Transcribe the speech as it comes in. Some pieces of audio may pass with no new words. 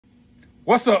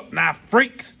What's up, knife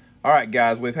freaks? All right,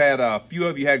 guys, we've had a few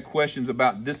of you had questions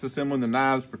about disassembling the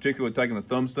knives, particularly taking the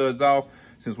thumb studs off,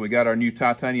 since we got our new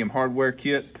titanium hardware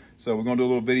kits. So we're gonna do a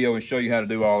little video and show you how to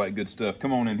do all that good stuff.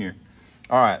 Come on in here.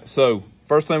 All right, so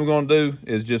first thing we're gonna do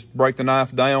is just break the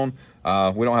knife down.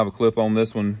 We don't have a clip on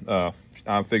this one.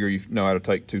 I figure you know how to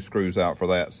take 2 screws out for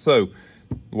that. So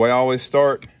the way I always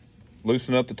start,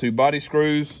 loosen up the 2 body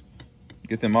screws,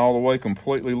 get them all the way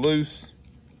completely loose,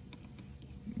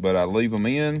 but I leave them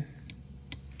in.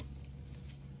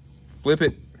 Flip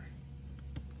it.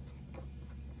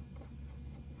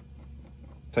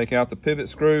 Take out the pivot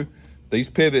screw. These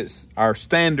pivots, our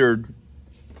standard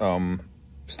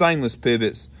stainless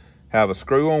pivots, have a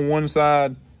screw on one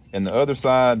side and the other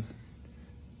side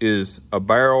is a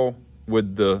barrel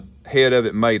with the head of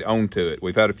it made onto it.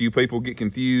 We've had a few people get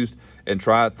confused and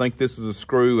think this is a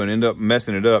screw and end up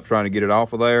messing it up trying to get it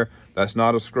off of there. That's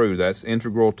not a screw. That's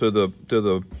integral to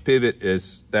the pivot.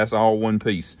 That's all one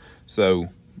piece. So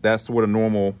that's what a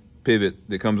normal pivot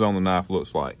that comes on the knife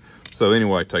looks like. So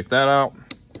anyway, take that out,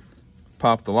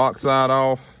 pop the lock side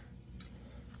off,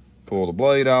 pull the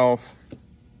blade off,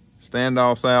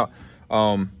 standoffs out.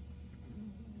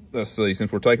 Let's see,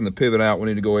 since we're taking the pivot out, we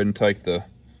need to go ahead and take the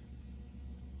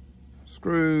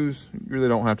screws. You really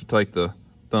don't have to take the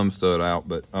thumb stud out,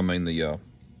 but I mean the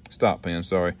stop pin,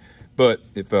 sorry. But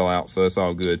it fell out, so it's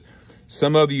all good.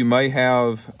 Some of you may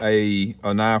have a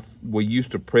knife. We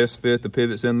used to press fit the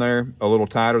pivots in there a little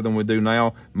tighter than we do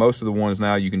now. Most of the ones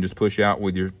now you can just push out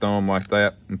with your thumb like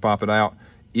that and pop it out.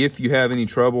 If you have any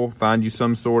trouble, find you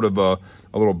some sort of a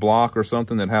little block or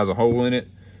something that has a hole in it.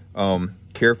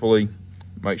 Carefully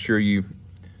make sure you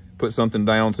put something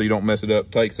down so you don't mess it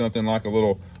up. Take something like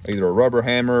either a rubber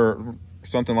hammer or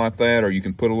something like that, or you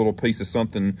can put a little piece of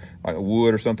something like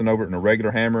wood or something over it in a regular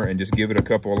hammer and just give it a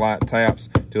couple of light taps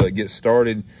till it gets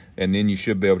started, and then you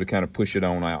should be able to kind of push it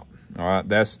on out. All right,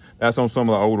 that's on some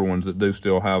of the older ones that do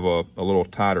still have a little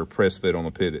tighter press fit on the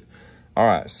pivot. All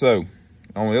right, so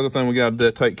only other thing we got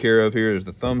to take care of here is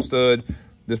the thumb stud.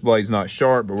 This blade's not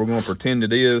sharp, but we're going to pretend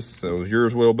it is, so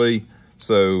yours will be.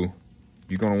 So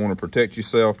you're going to want to protect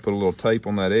yourself, put a little tape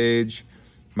on that edge,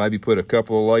 maybe put a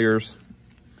couple of layers,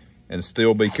 and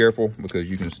still be careful because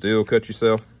you can still cut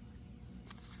yourself.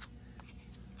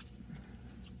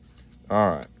 All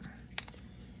right.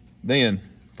 Then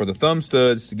for the thumb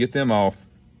studs, to get them off,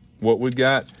 what we've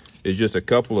got is just a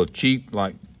couple of cheap,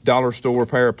 like dollar store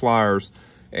pair of pliers,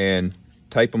 and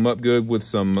tape them up good with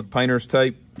some painter's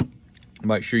tape.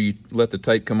 Make sure you let the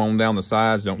tape come on down the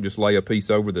sides. Don't just lay a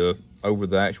piece over the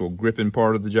actual gripping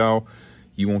part of the jaw.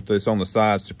 You want this on the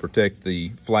sides to protect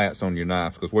the flats on your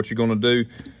knife, because what you're gonna do,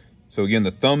 so again,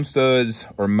 the thumb studs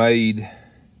are made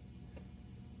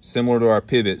similar to our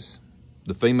pivots.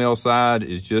 The female side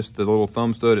is just the little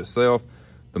thumb stud itself.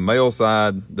 The male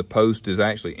side, the post is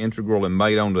actually integral and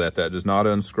made onto that. That does not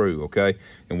unscrew, okay?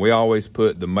 And we always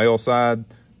put the male side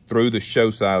through the show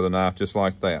side of the knife, just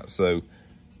like that. So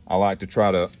I like to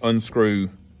try to unscrew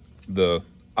the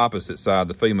opposite side,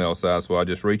 the female side. So I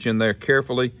just reach in there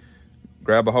carefully,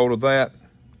 grab a hold of that,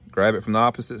 grab it from the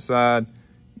opposite side,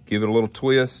 give it a little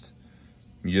twist.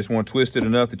 You just want to twist it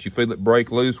enough that you feel it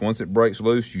break loose. Once it breaks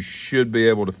loose, you should be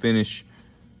able to finish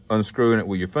unscrewing it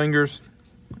with your fingers.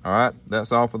 All right,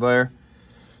 that's off of there.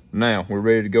 Now we're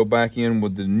ready to go back in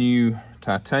with the new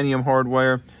titanium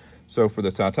hardware. So for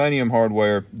the titanium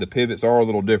hardware, the pivots are a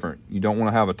little different. You don't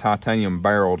want to have a titanium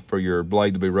barrel for your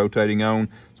blade to be rotating on.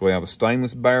 So we have a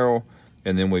stainless barrel,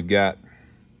 and then we've got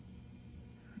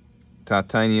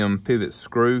titanium pivot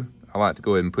screw. I like to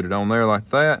go ahead and put it on there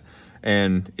like that.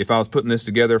 And if I was putting this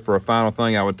together for a final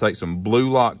thing, I would take some blue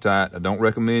Loctite. I don't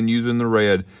recommend using the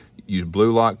red. Use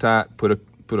blue Loctite, put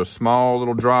a small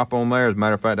little drop on there. As a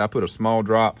matter of fact, I put a small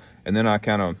drop, and then I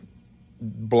kind of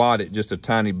blot it just a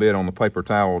tiny bit on the paper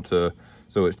towel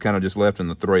so it's kind of just left in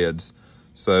the threads.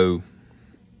 So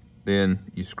then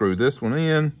you screw this one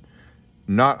in,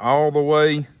 not all the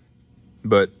way,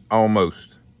 but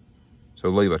almost. So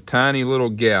leave a tiny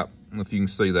little gap, if you can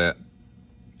see that,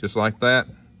 just like that.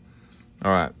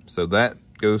 All right, so that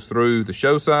goes through the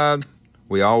show side.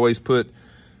 We always put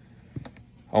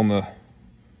on the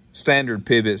standard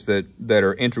pivots that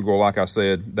are integral, like I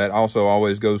said, that also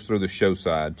always goes through the show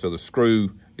side. So the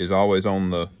screw is always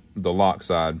on the lock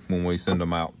side when we send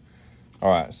them out. All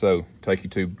right, so take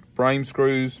your 2 frame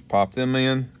screws, pop them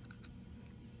in,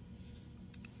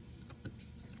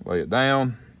 lay it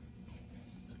down,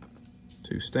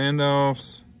 2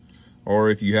 standoffs.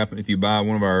 Or if you buy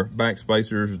one of our back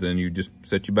spacers, then you just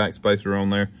set your back spacer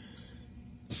on there.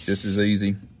 Just as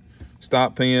easy.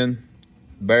 Stop pin,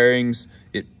 bearings.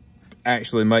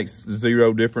 actually makes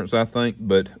zero difference, I think,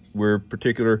 but we're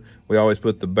particular. We always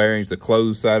put the bearings, the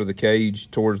closed side of the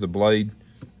cage towards the blade.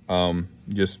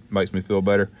 Just makes me feel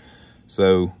better.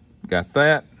 So got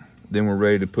that. Then we're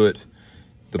ready to put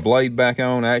the blade back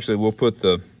on. Actually,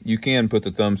 you can put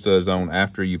the thumb studs on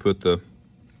after you put the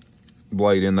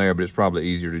blade in there, but it's probably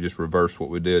easier to just reverse what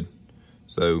we did.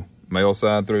 So male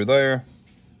side through there.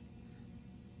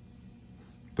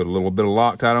 Put a little bit of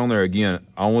Loctite on there. Again,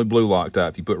 only blue Loctite.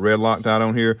 If you put red Loctite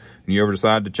on here and you ever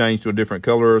decide to change to a different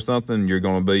color or something, you're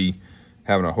going to be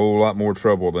having a whole lot more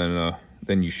trouble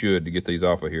than you should to get these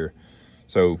off of here.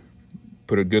 So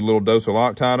put a good little dose of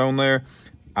Loctite on there.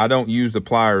 I don't use the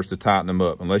pliers to tighten them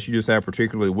up. Unless you just have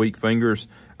particularly weak fingers,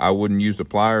 I wouldn't use the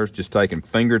pliers. Just take and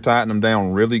finger tighten them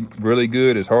down really, really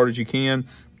good, as hard as you can.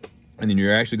 And then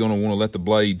you're actually going to want to let the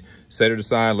blade set it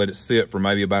aside, let it sit for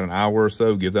maybe about an hour or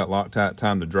so, give that Loctite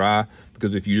time to dry.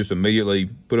 Because if you just immediately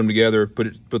put them together,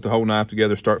 put the whole knife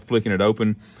together, start flicking it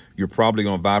open, you're probably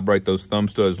going to vibrate those thumb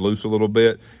studs loose a little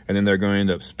bit, and then they're going to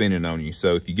end up spinning on you.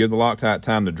 So if you give the Loctite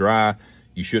time to dry,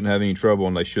 you shouldn't have any trouble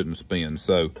and they shouldn't spin.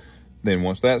 So then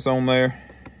once that's on there,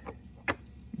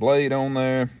 blade on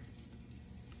there,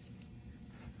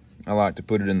 I like to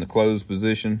put it in the closed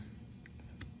position.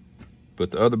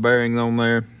 Put the other bearing on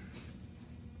there.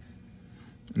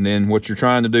 And then what you're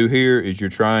trying to do here is you're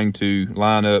trying to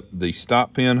line up the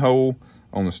stop pin hole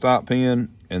on the stop pin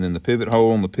and then the pivot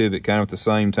hole on the pivot kind of at the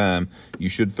same time. You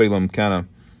should feel them kind of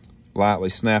lightly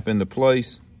snap into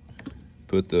place.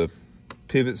 Put the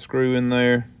pivot screw in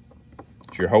there.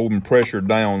 You're holding pressure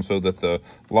down so that the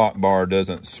lock bar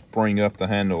doesn't spring up the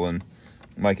handle and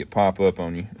make it pop up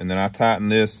on you. And then I tighten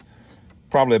this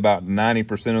probably about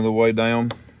 90% of the way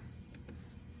down.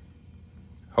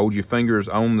 Hold your fingers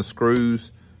on the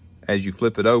screws as you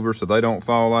flip it over so they don't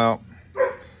fall out.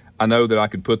 I know that I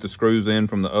could put the screws in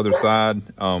from the other side,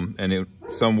 and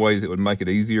some ways it would make it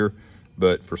easier,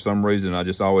 but for some reason I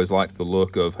just always liked the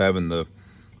look of having the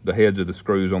heads of the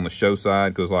screws on the show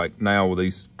side, because like now with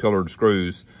these colored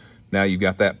screws, now you've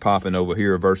got that popping over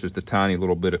here versus the tiny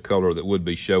little bit of color that would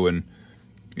be showing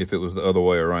if it was the other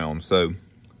way around. So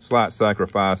slight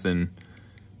sacrifice in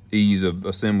ease of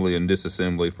assembly and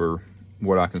disassembly for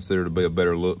what I consider to be a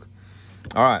better look.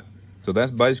 All right, so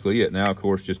that's basically it. Now, of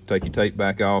course, just take your tape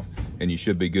back off and you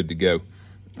should be good to go.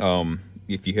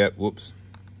 If you have, whoops,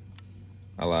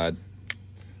 I lied.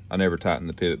 I never tightened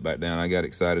the pivot back down. I got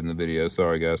excited in the video,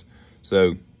 sorry guys.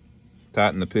 So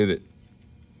tighten the pivot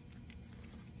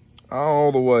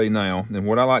all the way now. And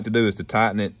what I like to do is to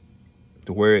tighten it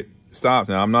to where it stops.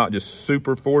 Now, I'm not just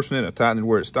super forcing it. I tighten it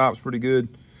where it stops pretty good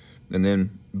and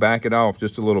then back it off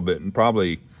just a little bit, and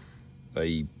probably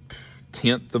a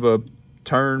 1/10 of a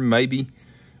turn maybe.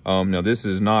 Now this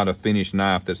is not a finished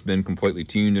knife that's been completely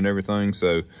tuned and everything,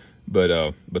 so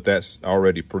but that's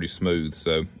already pretty smooth.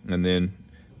 So, and then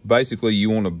basically you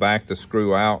want to back the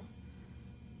screw out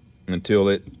until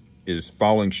it is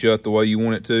falling shut the way you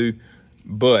want it to,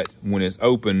 but when it's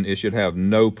open it should have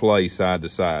no play side to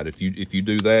side. If you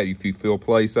do that, if you feel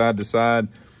play side to side,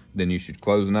 then you should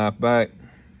close the knife back,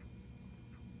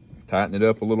 tighten it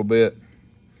up a little bit.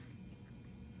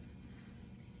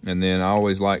 And then I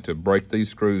always like to break these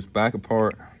screws back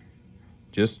apart,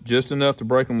 just enough to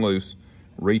break them loose,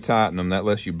 retighten them. That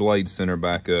lets your blade center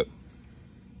back up.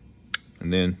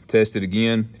 And then test it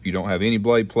again. If you don't have any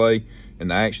blade play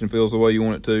and the action feels the way you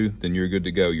want it to, then you're good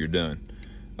to go, you're done.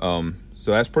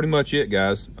 So that's pretty much it,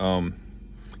 guys.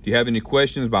 If you have any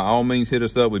questions, by all means hit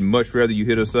us up. We'd much rather you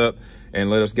hit us up and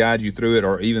let us guide you through it,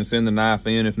 or even send the knife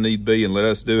in if need be and let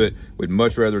us do it. We'd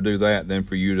much rather do that than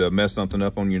for you to mess something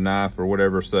up on your knife or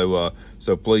whatever. So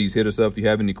so please hit us up if you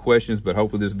have any questions, but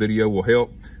hopefully this video will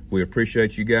help. We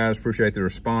appreciate you guys, appreciate the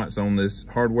response on this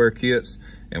hardware kits,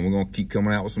 and we're gonna keep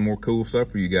coming out with some more cool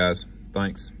stuff for you guys.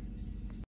 Thanks.